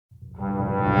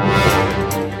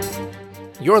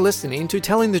You're listening to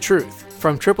Telling the Truth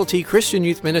from Triple T Christian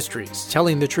Youth Ministries,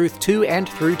 telling the truth to and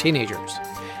through teenagers.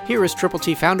 Here is Triple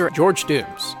T founder George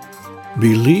Dooms.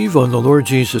 Believe on the Lord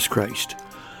Jesus Christ.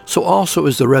 So also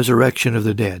is the resurrection of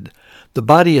the dead. The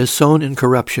body is sown in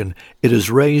corruption, it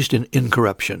is raised in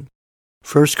incorruption.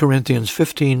 1 Corinthians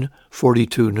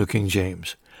 15:42, New King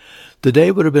James. The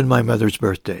day would have been my mother's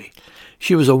birthday.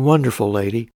 She was a wonderful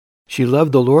lady. She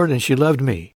loved the Lord and she loved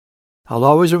me. I'll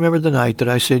always remember the night that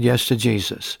I said yes to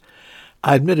Jesus.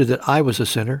 I admitted that I was a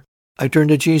sinner. I turned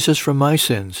to Jesus from my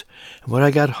sins. And when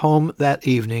I got home that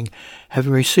evening,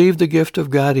 having received the gift of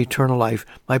God, eternal life,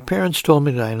 my parents told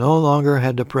me that I no longer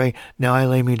had to pray, "Now I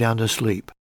lay me down to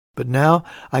sleep." But now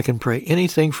I can pray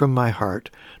anything from my heart,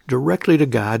 directly to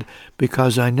God,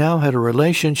 because I now had a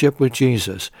relationship with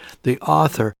Jesus, the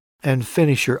author and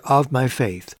finisher of my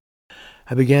faith.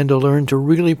 I began to learn to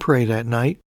really pray that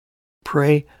night,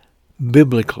 pray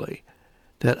biblically,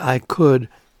 that I could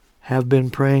have been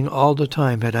praying all the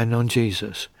time had I known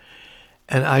Jesus.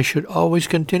 And I should always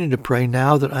continue to pray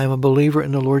now that I am a believer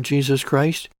in the Lord Jesus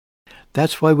Christ.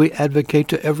 That's why we advocate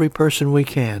to every person we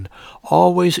can.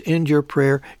 Always end your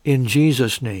prayer in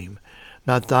Jesus' name.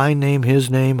 Not thy name, his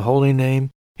name, holy name.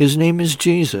 His name is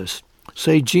Jesus.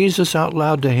 Say Jesus out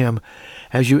loud to him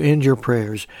as you end your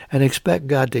prayers, and expect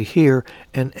God to hear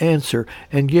and answer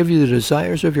and give you the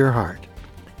desires of your heart.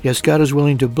 Yes, God is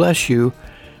willing to bless you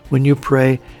when you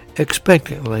pray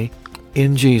expectantly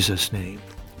in Jesus' name.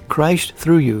 Christ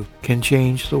through you can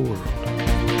change the world.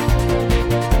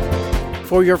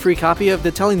 For your free copy of the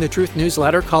Telling the Truth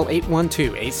newsletter, call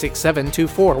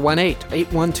 812-867-2418,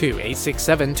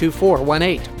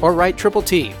 812-867-2418, or write Triple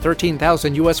T,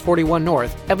 13,000 U.S. 41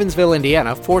 North, Evansville,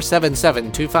 Indiana,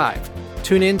 47725.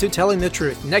 Tune in to Telling the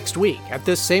Truth next week at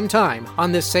this same time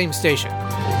on this same station.